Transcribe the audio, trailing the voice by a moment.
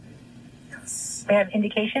We have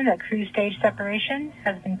indication that cruise stage separation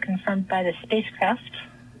has been confirmed by the spacecraft.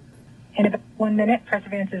 In about 1 minute,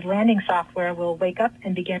 Perseverance's landing software will wake up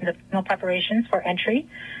and begin the final preparations for entry.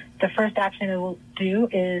 The first action it will do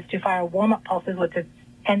is to fire warm-up pulses with its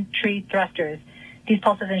entry thrusters. These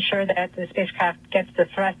pulses ensure that the spacecraft gets the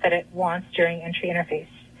thrust that it wants during entry interface.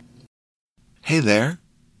 Hey there,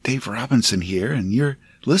 Dave Robinson here, and you're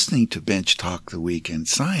listening to Bench Talk the Week in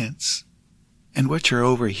Science. And what you're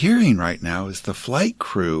overhearing right now is the flight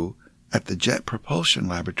crew at the Jet Propulsion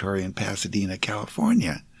Laboratory in Pasadena,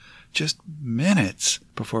 California, just minutes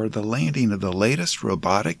before the landing of the latest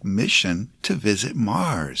robotic mission to visit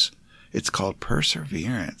Mars. It's called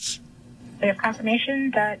Perseverance. We have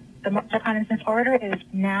confirmation that the Mars Reconnaissance Orbiter is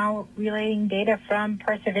now relaying data from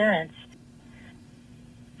Perseverance.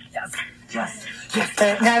 Yes.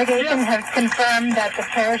 The navigation has confirmed that the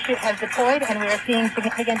parachute has deployed, and we are seeing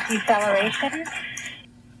significant deceleration.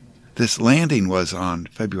 This landing was on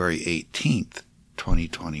February 18th,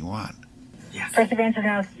 2021. Perseverance is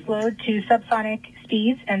now slowed to subsonic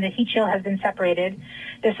speeds, and the heat shield has been separated.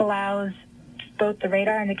 This allows both the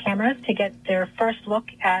radar and the cameras to get their first look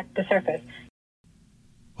at the surface.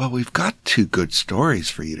 Well, we've got two good stories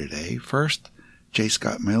for you today. First, J.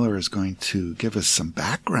 Scott Miller is going to give us some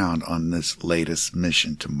background on this latest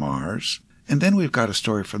mission to Mars. And then we've got a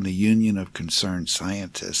story from the Union of Concerned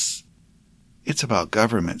Scientists. It's about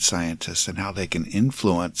government scientists and how they can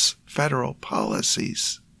influence federal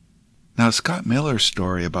policies. Now, Scott Miller's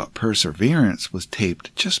story about Perseverance was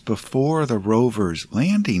taped just before the rover's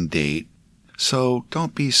landing date, so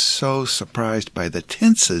don't be so surprised by the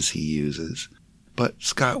tenses he uses. But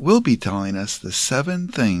Scott will be telling us the 7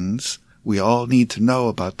 things we all need to know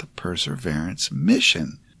about the Perseverance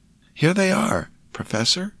mission. Here they are,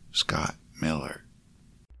 Professor Scott Miller.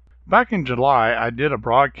 Back in July, I did a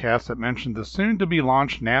broadcast that mentioned the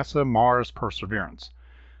soon-to-be-launched NASA Mars Perseverance.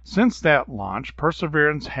 Since that launch,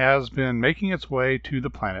 Perseverance has been making its way to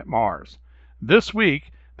the planet Mars. This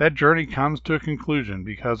week, that journey comes to a conclusion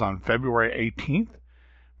because on February 18th,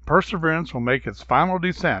 Perseverance will make its final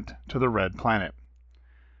descent to the red planet.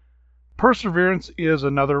 Perseverance is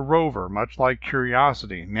another rover, much like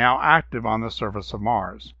Curiosity, now active on the surface of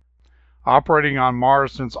Mars. Operating on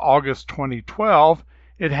Mars since August 2012,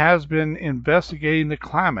 it has been investigating the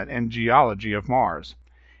climate and geology of Mars.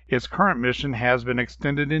 Its current mission has been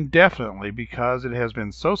extended indefinitely because it has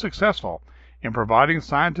been so successful in providing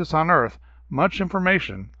scientists on Earth much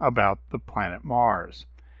information about the planet Mars.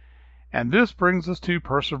 And this brings us to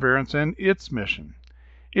Perseverance and its mission.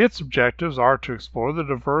 Its objectives are to explore the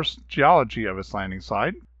diverse geology of its landing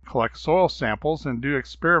site, collect soil samples, and do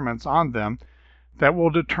experiments on them that will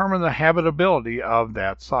determine the habitability of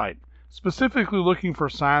that site, specifically looking for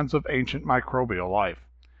signs of ancient microbial life.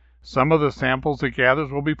 Some of the samples it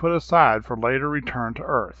gathers will be put aside for later return to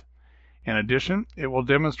Earth. In addition, it will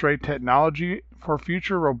demonstrate technology for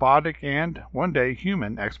future robotic and, one day,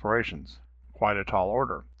 human explorations. Quite a tall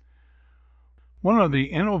order. One of the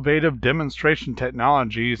innovative demonstration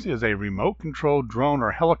technologies is a remote-controlled drone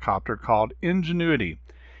or helicopter called Ingenuity.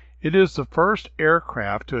 It is the first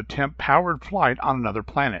aircraft to attempt powered flight on another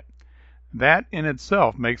planet. That in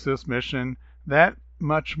itself makes this mission that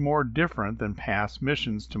much more different than past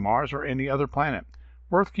missions to Mars or any other planet.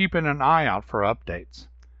 Worth keeping an eye out for updates.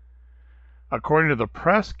 According to the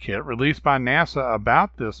press kit released by NASA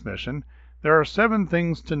about this mission, there are 7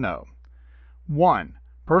 things to know. 1.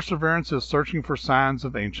 Perseverance is searching for signs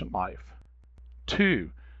of ancient life. 2.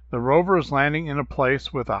 The rover is landing in a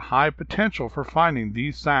place with a high potential for finding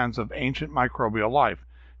these signs of ancient microbial life,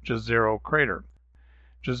 Jezero Crater.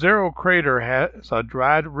 Jezero Crater has a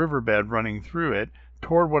dried riverbed running through it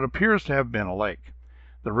toward what appears to have been a lake.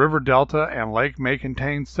 The river delta and lake may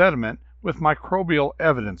contain sediment with microbial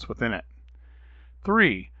evidence within it.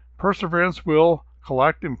 3. Perseverance will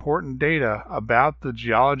collect important data about the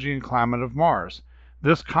geology and climate of Mars.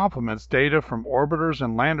 This complements data from orbiters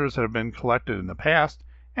and landers that have been collected in the past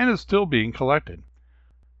and is still being collected.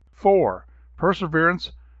 4.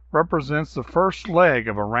 Perseverance represents the first leg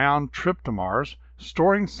of a round trip to Mars,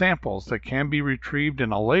 storing samples that can be retrieved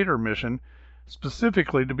in a later mission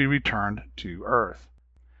specifically to be returned to Earth.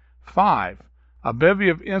 5. A bevy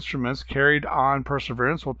of instruments carried on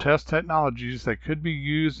Perseverance will test technologies that could be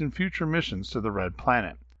used in future missions to the Red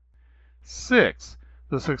Planet. 6.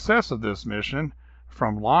 The success of this mission,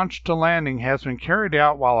 from launch to landing, has been carried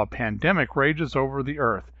out while a pandemic rages over the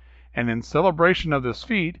Earth, and in celebration of this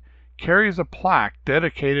feat, carries a plaque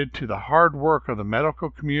dedicated to the hard work of the medical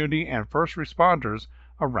community and first responders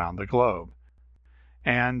around the globe.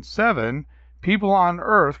 And 7. People on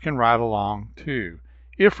Earth can ride along too,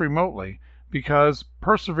 if remotely, because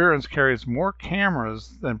Perseverance carries more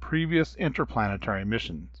cameras than previous interplanetary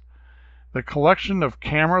missions. The collection of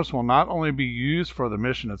cameras will not only be used for the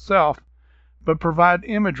mission itself, but provide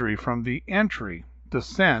imagery from the entry,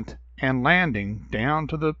 descent, and landing down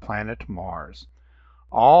to the planet Mars.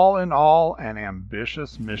 All in all, an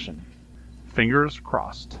ambitious mission. Fingers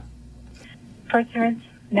crossed. Perseverance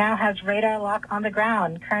now has radar lock on the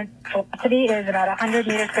ground. Current velocity is about 100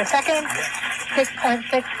 meters per second,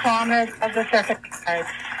 6.6 kilometers of the surface of Mars.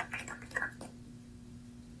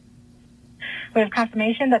 We have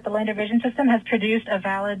confirmation that the lander vision system has produced a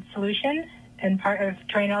valid solution and part of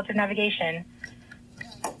terrain relative navigation.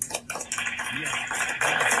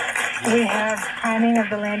 We have timing of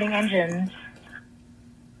the landing engines.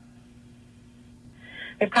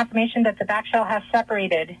 We have confirmation that the back shell has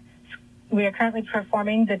separated. We are currently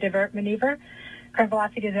performing the divert maneuver. Current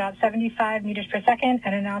velocity is about 75 meters per second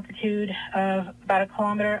at an altitude of about 1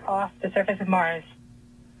 kilometer off the surface of Mars.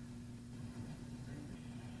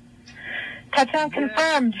 Touchdown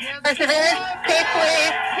confirmed. Perseverance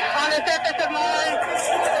safely on the surface of Mars,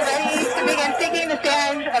 ready to begin seeking the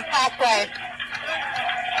sands of past life.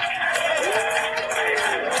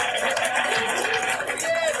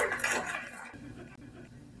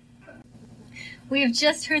 We have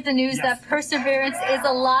just heard the news that Perseverance is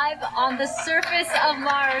alive on the surface of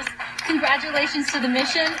Mars. Congratulations to the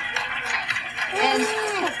mission. And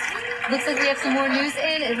looks like we have some more news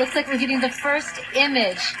in. It looks like we're getting the first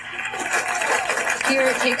image.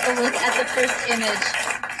 Here, take a look at the first image.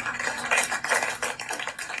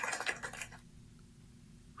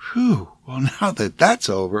 Whew. Well, now that that's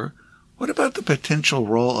over, what about the potential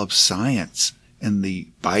role of science in the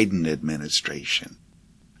Biden administration?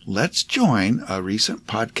 Let's join a recent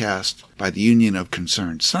podcast by the Union of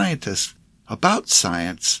Concerned Scientists about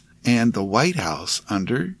science and the White House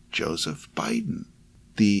under Joseph Biden.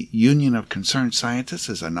 The Union of Concerned Scientists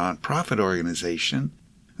is a nonprofit organization.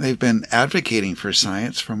 They've been advocating for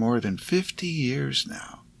science for more than 50 years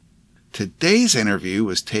now. Today's interview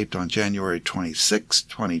was taped on January 26,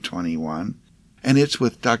 2021, and it's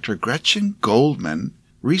with Dr. Gretchen Goldman,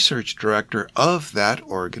 Research Director of that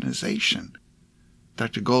organization.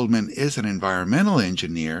 Dr. Goldman is an environmental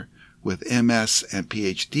engineer with MS and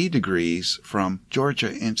PhD degrees from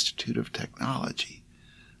Georgia Institute of Technology.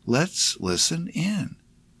 Let's listen in.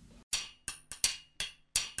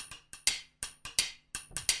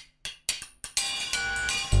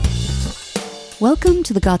 Welcome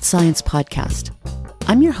to the Got Science podcast.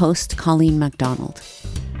 I'm your host, Colleen MacDonald.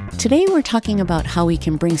 Today we're talking about how we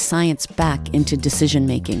can bring science back into decision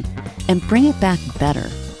making and bring it back better.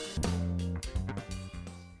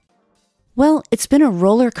 Well, it's been a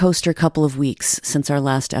roller coaster couple of weeks since our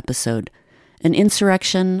last episode. An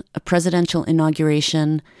insurrection, a presidential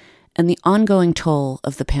inauguration, and the ongoing toll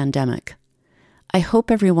of the pandemic. I hope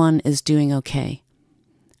everyone is doing okay.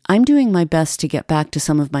 I'm doing my best to get back to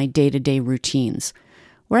some of my day-to-day routines,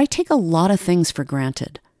 where I take a lot of things for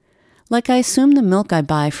granted. Like I assume the milk I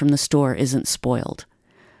buy from the store isn't spoiled,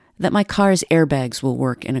 that my car's airbags will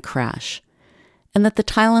work in a crash, and that the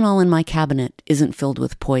Tylenol in my cabinet isn't filled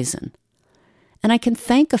with poison. And I can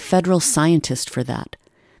thank a federal scientist for that.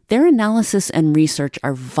 Their analysis and research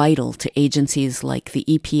are vital to agencies like the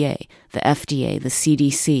EPA, the FDA, the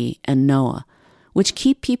CDC, and NOAA, which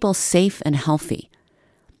keep people safe and healthy.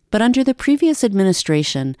 But under the previous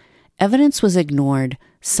administration, evidence was ignored,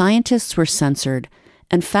 scientists were censored,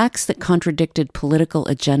 and facts that contradicted political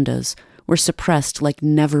agendas were suppressed like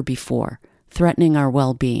never before, threatening our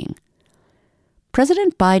well-being.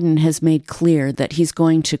 President Biden has made clear that he's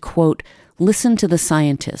going to, quote, listen to the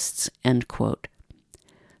scientists, end quote.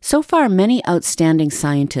 So far, many outstanding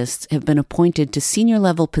scientists have been appointed to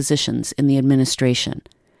senior-level positions in the administration.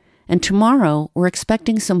 And tomorrow, we're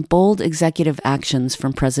expecting some bold executive actions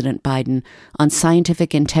from President Biden on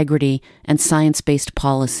scientific integrity and science-based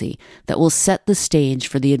policy that will set the stage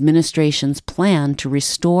for the administration's plan to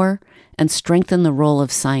restore and strengthen the role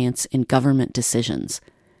of science in government decisions.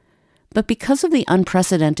 But because of the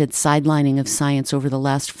unprecedented sidelining of science over the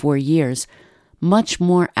last 4 years, much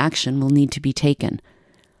more action will need to be taken.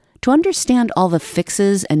 To understand all the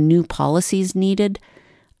fixes and new policies needed,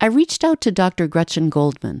 I reached out to Dr. Gretchen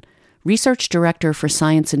Goldman, Research Director for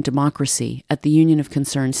Science and Democracy at the Union of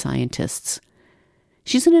Concerned Scientists.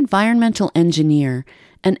 She's an environmental engineer,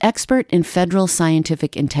 an expert in federal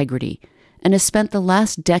scientific integrity, and has spent the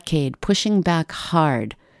last decade pushing back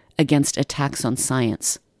hard against attacks on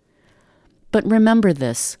science. But remember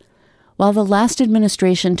this, while the last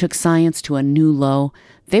administration took science to a new low,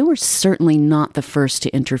 they were certainly not the first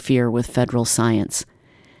to interfere with federal science.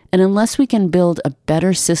 And unless we can build a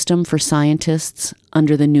better system for scientists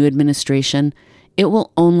under the new administration, it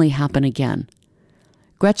will only happen again.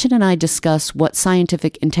 Gretchen and I discuss what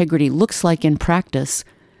scientific integrity looks like in practice,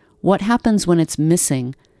 what happens when it's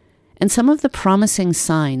missing, and some of the promising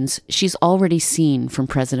signs she's already seen from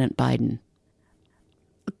President Biden.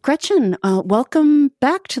 Gretchen, welcome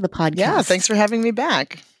back to the podcast. Yeah, thanks for having me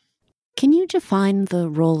back. Can you define the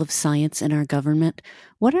role of science in our government?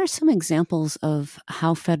 What are some examples of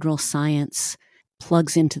how federal science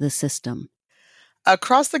plugs into the system?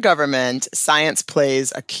 Across the government, science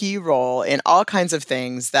plays a key role in all kinds of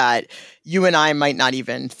things that you and I might not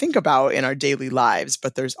even think about in our daily lives,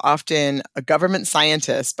 but there's often a government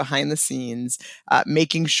scientist behind the scenes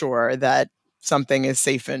making sure that something is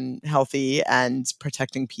safe and healthy and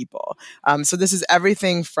protecting people. So this is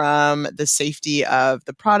everything from the safety of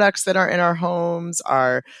the products that are in our homes,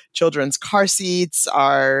 our children's car seats,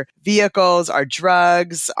 our vehicles, our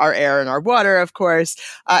drugs, our air and our water, of course.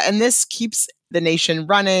 And this keeps the nation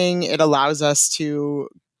running. It allows us to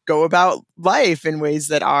go about life in ways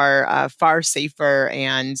that are far safer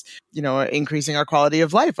and, increasing our quality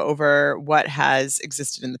of life over what has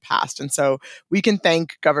existed in the past. And so we can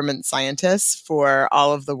thank government scientists for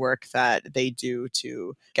all of the work that they do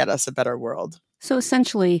to get us a better world. So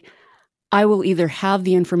essentially, I will either have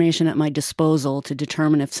the information at my disposal to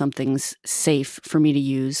determine if something's safe for me to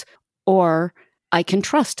use, or I can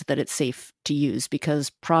trust that it's safe to use because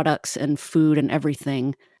products and food and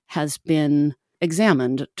everything has been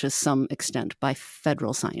examined to some extent by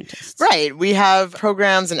federal scientists. Right. We have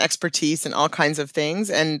programs and expertise in all kinds of things,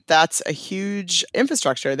 and that's a huge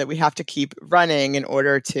infrastructure that we have to keep running in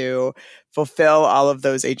order to fulfill all of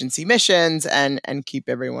those agency missions and keep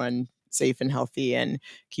everyone safe and healthy and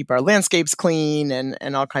keep our landscapes clean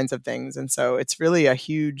and all kinds of things. And so it's really a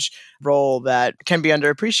huge role that can be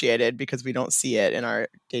underappreciated because we don't see it in our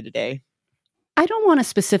day-to-day. I don't want a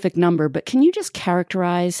specific number, but can you just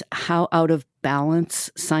characterize how out of balance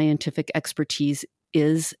scientific expertise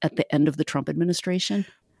is at the end of the Trump administration?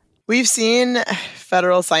 We've seen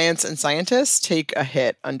federal science and scientists take a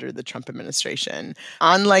hit under the Trump administration.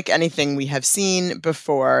 Unlike anything we have seen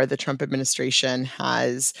before, the Trump administration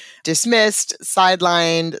has dismissed,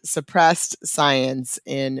 sidelined, suppressed science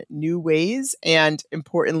in new ways, and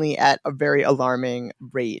importantly, at a very alarming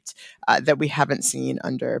rate that we haven't seen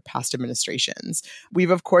under past administrations.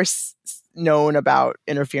 We've, of course, known about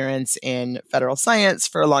interference in federal science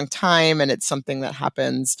for a long time, and it's something that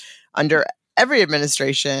happens under every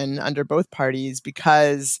administration under both parties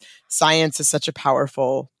because science is such a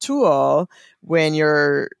powerful tool when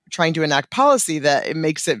you're trying to enact policy that it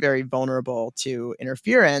makes it very vulnerable to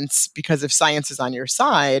interference, because if science is on your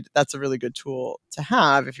side, that's a really good tool to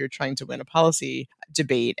have if you're trying to win a policy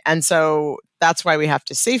debate. And so that's why we have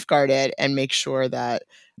to safeguard it and make sure that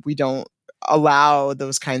we don't allow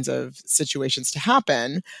those kinds of situations to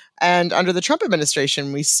happen. And under the Trump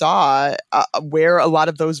administration, we saw where a lot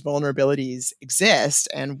of those vulnerabilities exist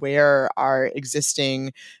and where our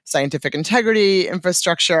existing scientific integrity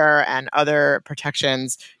infrastructure and other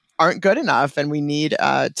protections aren't good enough. And we need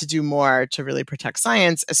to do more to really protect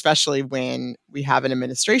science, especially when we have an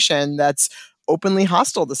administration that's openly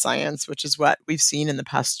hostile to science, which is what we've seen in the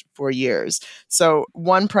past 4 years. So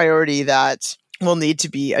one priority that will need to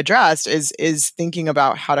be addressed is thinking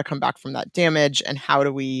about how to come back from that damage and how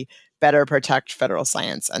do we better protect federal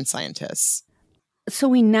science and scientists. So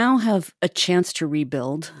we now have a chance to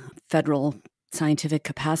rebuild federal scientific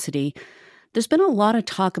capacity. There's been a lot of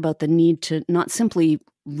talk about the need to not simply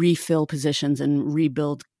refill positions and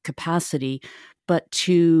rebuild capacity, but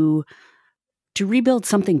to rebuild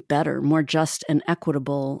something better, more just and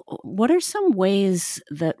equitable. What are some ways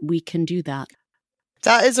that we can do that?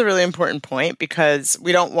 That is a really important point because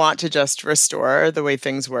we don't want to just restore the way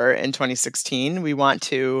things were in 2016. We want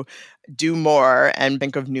to do more and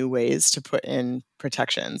think of new ways to put in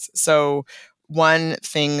protections. So one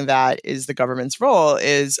thing that is the government's role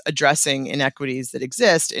is addressing inequities that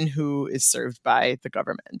exist in who is served by the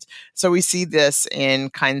government. So we see this in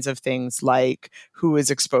kinds of things like who is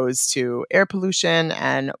exposed to air pollution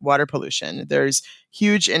and water pollution. There's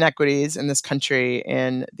huge inequities in this country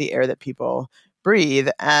in the air that people breathe.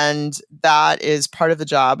 And that is part of the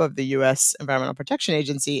job of the U.S. Environmental Protection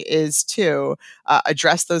Agency is to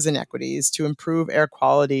address those inequities, to improve air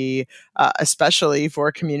quality, especially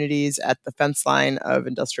for communities at the fence line of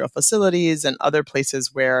industrial facilities and other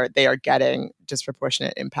places where they are getting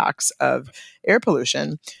disproportionate impacts of air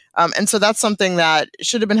pollution. And so that's something that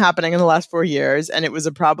should have been happening in the last 4 years. And it was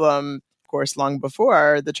a problem course, long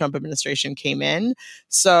before the Trump administration came in.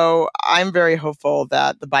 So I'm very hopeful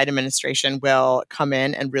that the Biden administration will come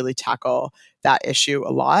in and really tackle that issue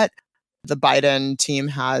a lot. The Biden team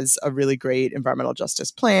has a really great environmental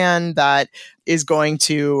justice plan that is going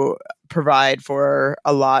to provide for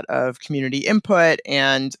a lot of community input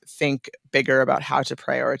and think bigger about how to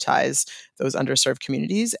prioritize those underserved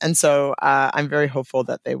communities. And so I'm very hopeful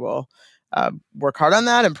that they will work hard on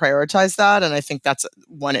that and prioritize that. And I think that's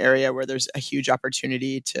one area where there's a huge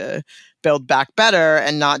opportunity to build back better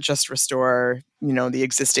and not just restore, the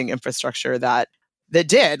existing infrastructure that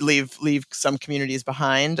did leave some communities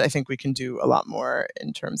behind. I think we can do a lot more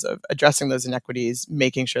in terms of addressing those inequities,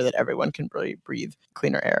 making sure that everyone can really breathe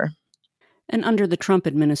cleaner air. And under the Trump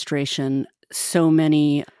administration, so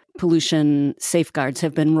many pollution safeguards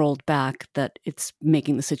have been rolled back that it's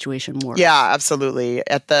making the situation worse. Yeah, absolutely.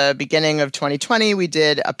 At the beginning of 2020, we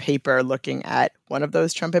did a paper looking at one of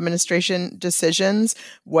those Trump administration decisions,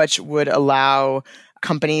 which would allow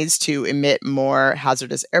companies to emit more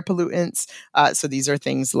hazardous air pollutants. So these are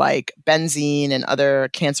things like benzene and other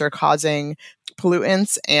cancer-causing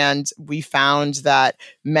pollutants. And we found that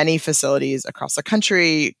many facilities across the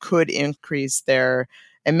country could increase their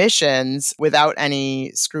emissions without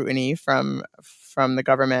any scrutiny from the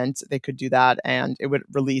government. They could do that, and it would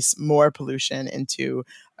release more pollution into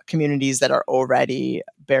communities that are already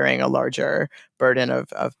bearing a larger burden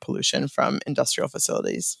of pollution from industrial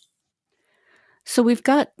facilities. So we've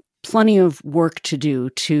got plenty of work to do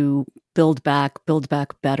to build back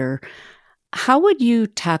better. How would you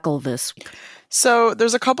tackle this? So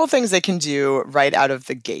there's a couple things they can do right out of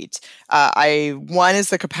the gate. One is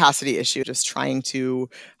the capacity issue, just trying to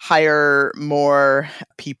hire more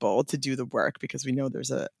people to do the work, because we know there's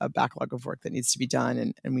a backlog of work that needs to be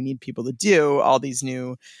done, and we need people to do all these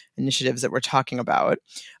new initiatives that we're talking about.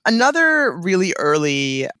 Another really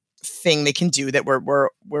early thing they can do that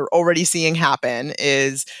we're already seeing happen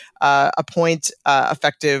is appoint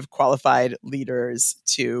effective, qualified leaders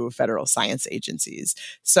to federal science agencies.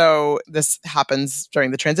 So this happens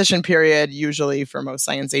during the transition period, usually for most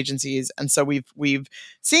science agencies. And so we've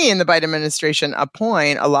seen the Biden administration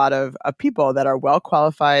appoint a lot of people that are well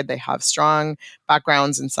qualified. They have strong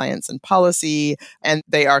backgrounds in science and policy, and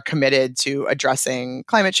they are committed to addressing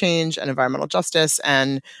climate change and environmental justice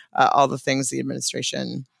and all the things the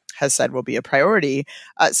administration has said will be a priority.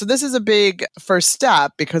 So this is a big first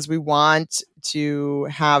step, because we want to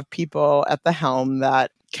have people at the helm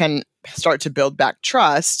that can start to build back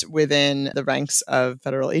trust within the ranks of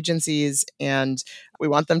federal agencies. And we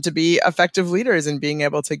want them to be effective leaders in being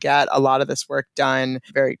able to get a lot of this work done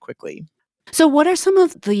very quickly. So what are some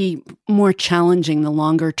of the more challenging, the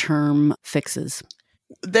longer term fixes?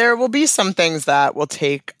 There will be some things that will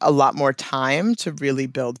take a lot more time to really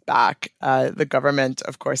build back. The government,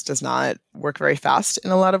 of course, does not work very fast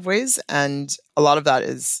in a lot of ways, and a lot of that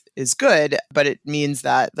is good, but it means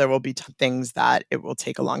that there will be things that it will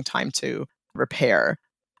take a long time to repair.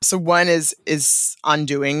 So one is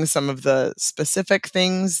undoing some of the specific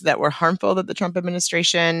things that were harmful that the Trump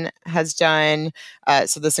administration has done.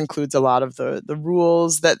 So this includes a lot of the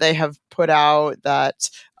rules that they have put out that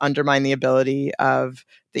undermine the ability of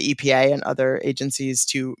the EPA and other agencies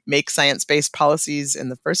to make science-based policies in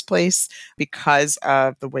the first place. Because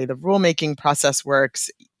of the way the rulemaking process works,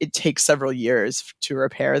 it takes several years to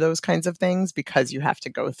repair those kinds of things, because you have to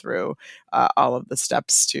go through all of the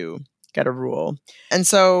steps to get a rule. And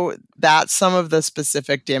so that some of the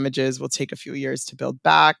specific damages will take a few years to build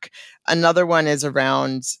back. Another one is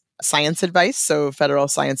around science advice, so federal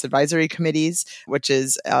science advisory committees, which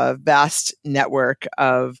is a vast network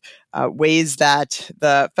of ways that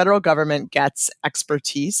the federal government gets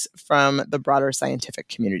expertise from the broader scientific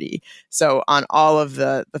community. So on all of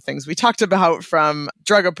the things we talked about, from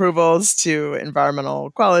drug approvals to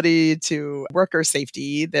environmental quality to worker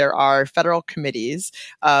safety, there are federal committees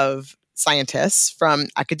of scientists from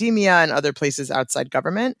academia and other places outside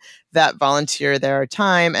government that volunteer their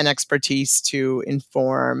time and expertise to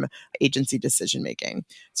inform agency decision making.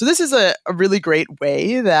 So this is a really great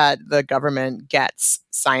way that the government gets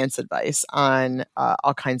science advice on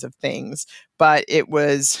all kinds of things, but it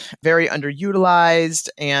was very underutilized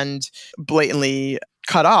and blatantly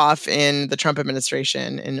cut off in the Trump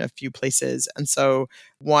administration in a few places. And so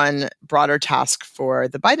one broader task for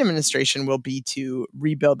the Biden administration will be to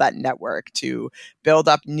rebuild that network, to build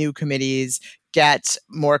up new committees, get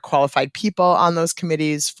more qualified people on those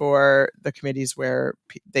committees for the committees where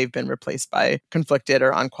they've been replaced by conflicted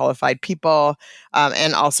or unqualified people,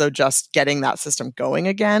 and also just getting that system going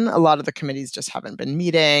again. A lot of the committees just haven't been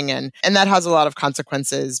meeting, and that has a lot of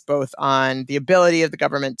consequences both on the ability of the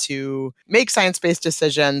government to make science-based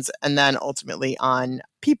decisions and then ultimately on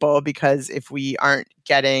people, because if we aren't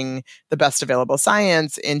getting the best available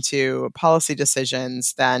science into policy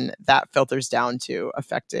decisions, then that filters down to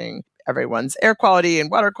affecting everyone's air quality and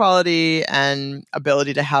water quality and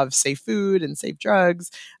ability to have safe food and safe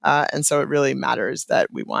drugs. And so it really matters that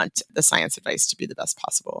we want the science advice to be the best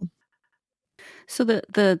possible. So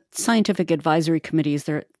the scientific advisory committees,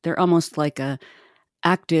 they're almost like a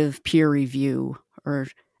active peer review or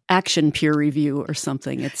action peer review or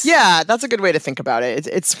something. Yeah, that's a good way to think about it.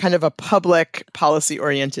 It's kind of a public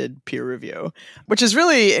policy-oriented peer review, which is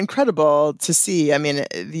really incredible to see. I mean,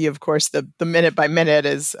 of course, the minute by minute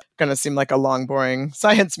is going to seem like a long, boring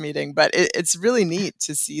science meeting, but it's really neat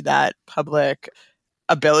to see that public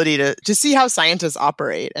ability to see how scientists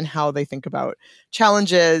operate and how they think about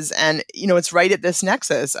challenges. And, it's right at this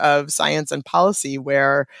nexus of science and policy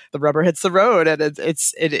where the rubber hits the road. And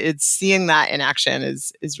it's seeing that in action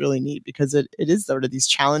is really neat, because it is sort of these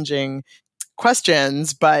challenging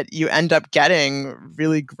questions, but you end up getting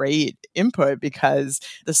really great input because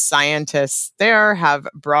the scientists there have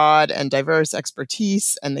broad and diverse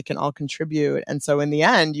expertise and they can all contribute. And so in the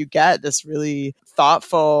end, you get this really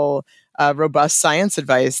thoughtful, robust science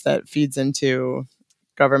advice that feeds into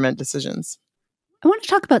government decisions. I want to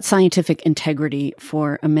talk about scientific integrity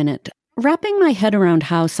for a minute. Wrapping my head around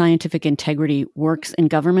how scientific integrity works in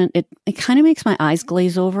government, it kind of makes my eyes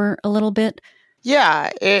glaze over a little bit.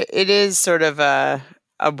 Yeah, it is sort of a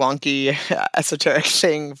wonky, esoteric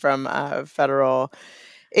thing from federal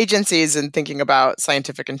agencies and thinking about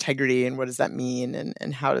scientific integrity and what does that mean and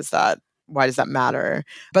why does that matter?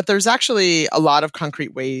 But there's actually a lot of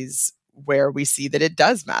concrete ways where we see that it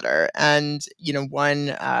does matter. And,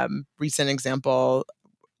 one recent example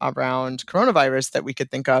around coronavirus that we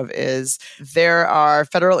could think of is there are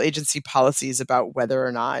federal agency policies about whether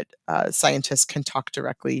or not scientists can talk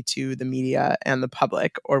directly to the media and the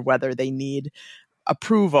public, or whether they need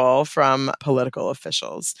approval from political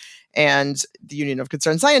officials. And the Union of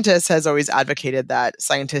Concerned Scientists has always advocated that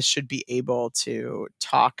scientists should be able to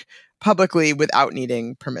talk publicly without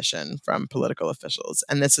needing permission from political officials.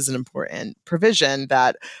 And this is an important provision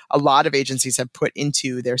that a lot of agencies have put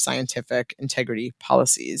into their scientific integrity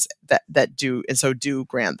policies that do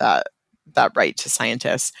grant that right to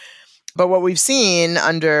scientists. But what we've seen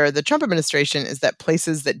under the Trump administration is that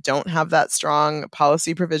places that don't have that strong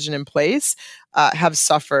policy provision in place have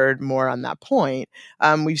suffered more on that point.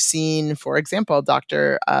 We've seen, for example,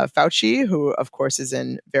 Dr. Fauci, who, of course, is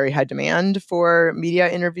in very high demand for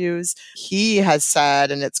media interviews. He has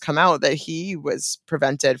said, and it's come out, that he was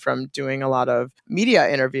prevented from doing a lot of media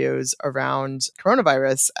interviews around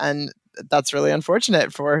coronavirus. And that's really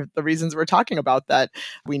unfortunate for the reasons we're talking about, that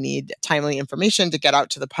we need timely information to get out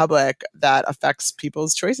to the public that affects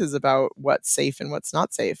people's choices about what's safe and what's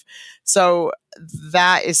not safe. So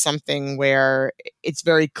that is something where it's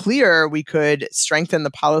very clear we could strengthen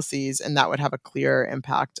the policies, and that would have a clear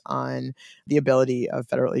impact on the ability of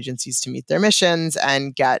federal agencies to meet their missions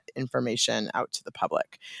and get information out to the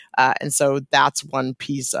public. And so that's one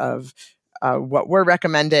piece of what we're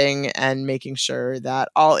recommending, and making sure that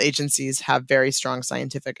all agencies have very strong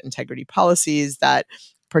scientific integrity policies that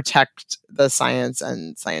protect the science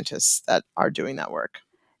and scientists that are doing that work.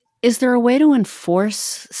 Is there a way to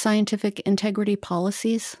enforce scientific integrity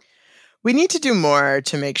policies? We need to do more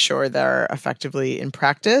to make sure they're effectively in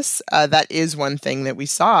practice. That is one thing that we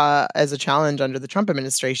saw as a challenge under the Trump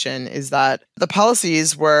administration, is that the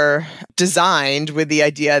policies were designed with the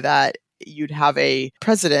idea that you'd have a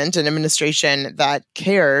president, an administration that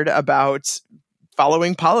cared about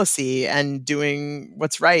following policy and doing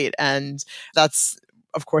what's right. And that's,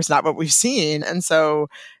 of course, not what we've seen. And so,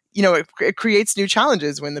 it creates new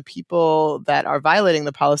challenges when the people that are violating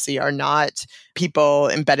the policy are not people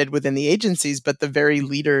embedded within the agencies, but the very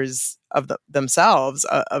leaders of themselves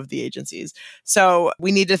of the agencies. So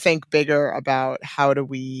we need to think bigger about how do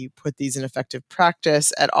we put these in effective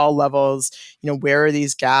practice at all levels. Where are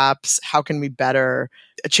these gaps? How can we better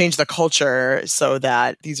change the culture so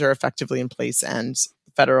that these are effectively in place and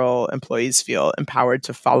federal employees feel empowered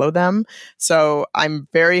to follow them? So I'm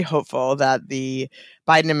very hopeful that the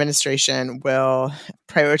Biden administration will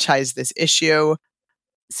prioritize this issue.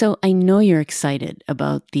 So I know you're excited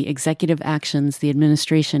about the executive actions the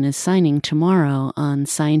administration is signing tomorrow on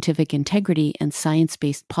scientific integrity and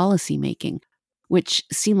science-based policymaking, which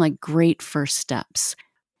seem like great first steps.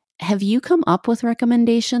 have you come up with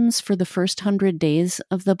recommendations for the first 100 days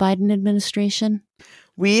of the Biden administration?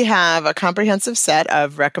 We have a comprehensive set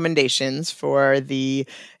of recommendations for the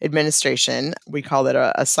administration. We call it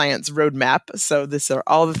a science roadmap. So these are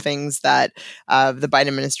all the things that the Biden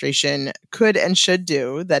administration could and should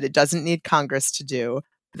do that it doesn't need Congress to do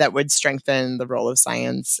that would strengthen the role of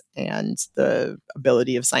science and the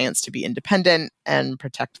ability of science to be independent and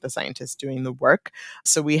protect the scientists doing the work.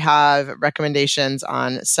 So we have recommendations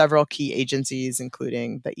on several key agencies,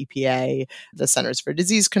 including the EPA, the Centers for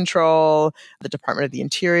Disease Control, the Department of the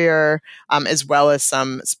Interior, as well as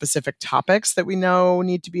some specific topics that we know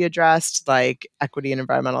need to be addressed, like equity and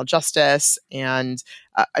environmental justice and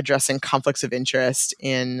addressing conflicts of interest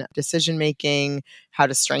in decision making, how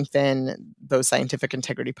to strengthen those scientific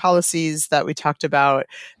integrity policies that we talked about.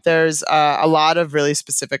 There's a lot of really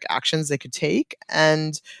specific actions they could take,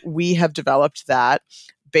 and we have developed that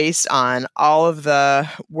based on all of the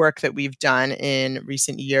work that we've done in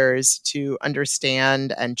recent years to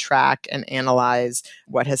understand and track and analyze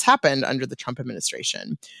what has happened under the Trump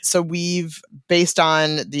administration. So we've, based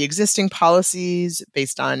on the existing policies,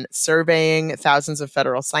 based on surveying thousands of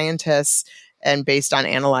federal scientists, and based on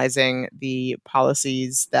analyzing the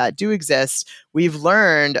policies that do exist, we've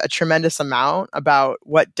learned a tremendous amount about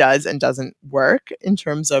what does and doesn't work in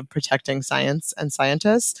terms of protecting science and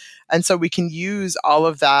scientists. And so we can use all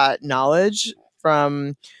of that knowledge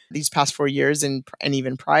from these past 4 years and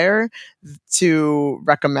even prior to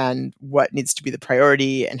recommend what needs to be the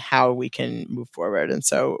priority and how we can move forward. And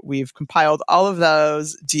so we've compiled all of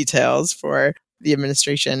those details for the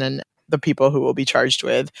administration and the people who will be charged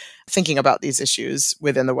with thinking about these issues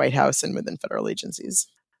within the White House and within federal agencies.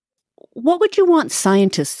 What would you want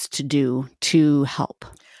scientists to do to help?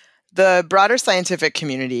 The broader scientific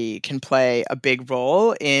community can play a big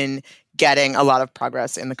role in getting a lot of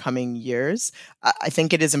progress in the coming years. I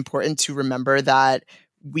think it is important to remember that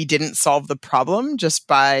we didn't solve the problem just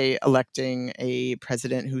by electing a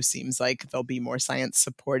president who seems like there'll be more science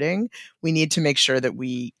supporting. We need to make sure that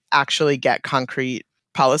we actually get concrete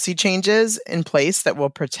policy changes in place that will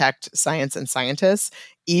protect science and scientists,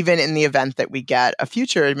 even in the event that we get a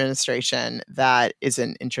future administration that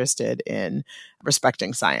isn't interested in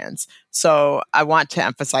respecting science. So I want to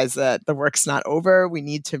emphasize that the work's not over. We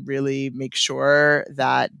need to really make sure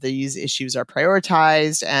that these issues are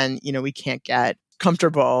prioritized, and we can't get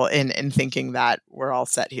comfortable in thinking that we're all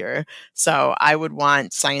set here. So I would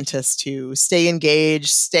want scientists to stay engaged,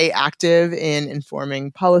 stay active in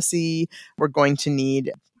informing policy. We're going to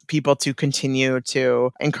need people to continue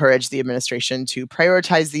to encourage the administration to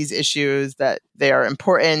prioritize these issues, that they are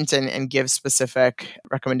important, and give specific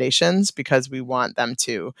recommendations, because we want them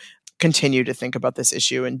to continue to think about this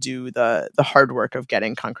issue and do the hard work of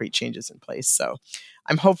getting concrete changes in place. So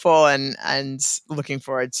I'm hopeful and looking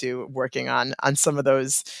forward to working on some of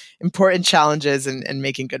those important challenges and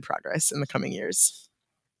making good progress in the coming years.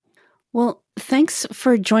 Well, thanks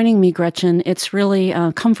for joining me, Gretchen. It's really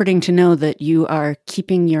comforting to know that you are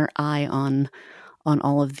keeping your eye on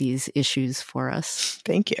all of these issues for us.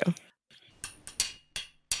 Thank you.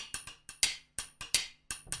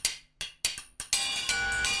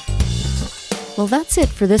 Well, that's it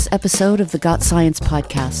for this episode of the Got Science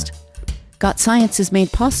podcast. Got Science is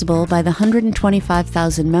made possible by the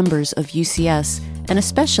 125,000 members of UCS, and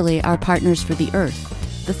especially our Partners for the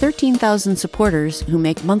Earth, the 13,000 supporters who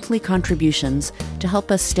make monthly contributions to help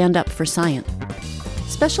us stand up for science.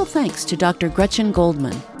 Special thanks to Dr. Gretchen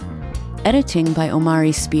Goldman. Editing by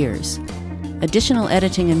Omari Spears. Additional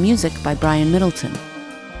editing and music by Brian Middleton.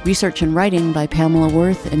 Research and writing by Pamela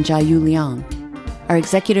Worth and Jiayu Liang. Our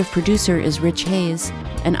executive producer is Rich Hayes,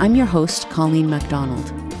 and I'm your host, Colleen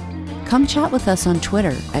MacDonald. Come chat with us on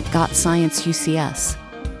Twitter at GotScienceUCS.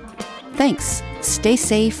 Thanks. Stay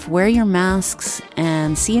safe, wear your masks,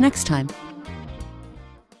 and see you next time.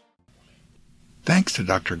 Thanks to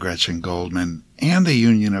Dr. Gretchen Goldman and the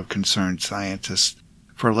Union of Concerned Scientists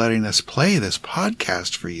for letting us play this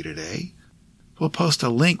podcast for you today. We'll post a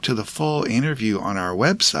link to the full interview on our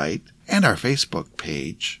website and our Facebook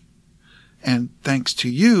page. And thanks to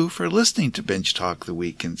you for listening to Binge Talk The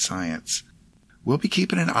Week in Science. We'll be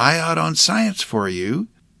keeping an eye out on science for you,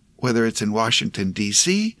 whether it's in Washington,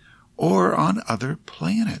 D.C., or on other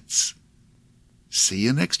planets. See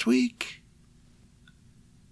you next week.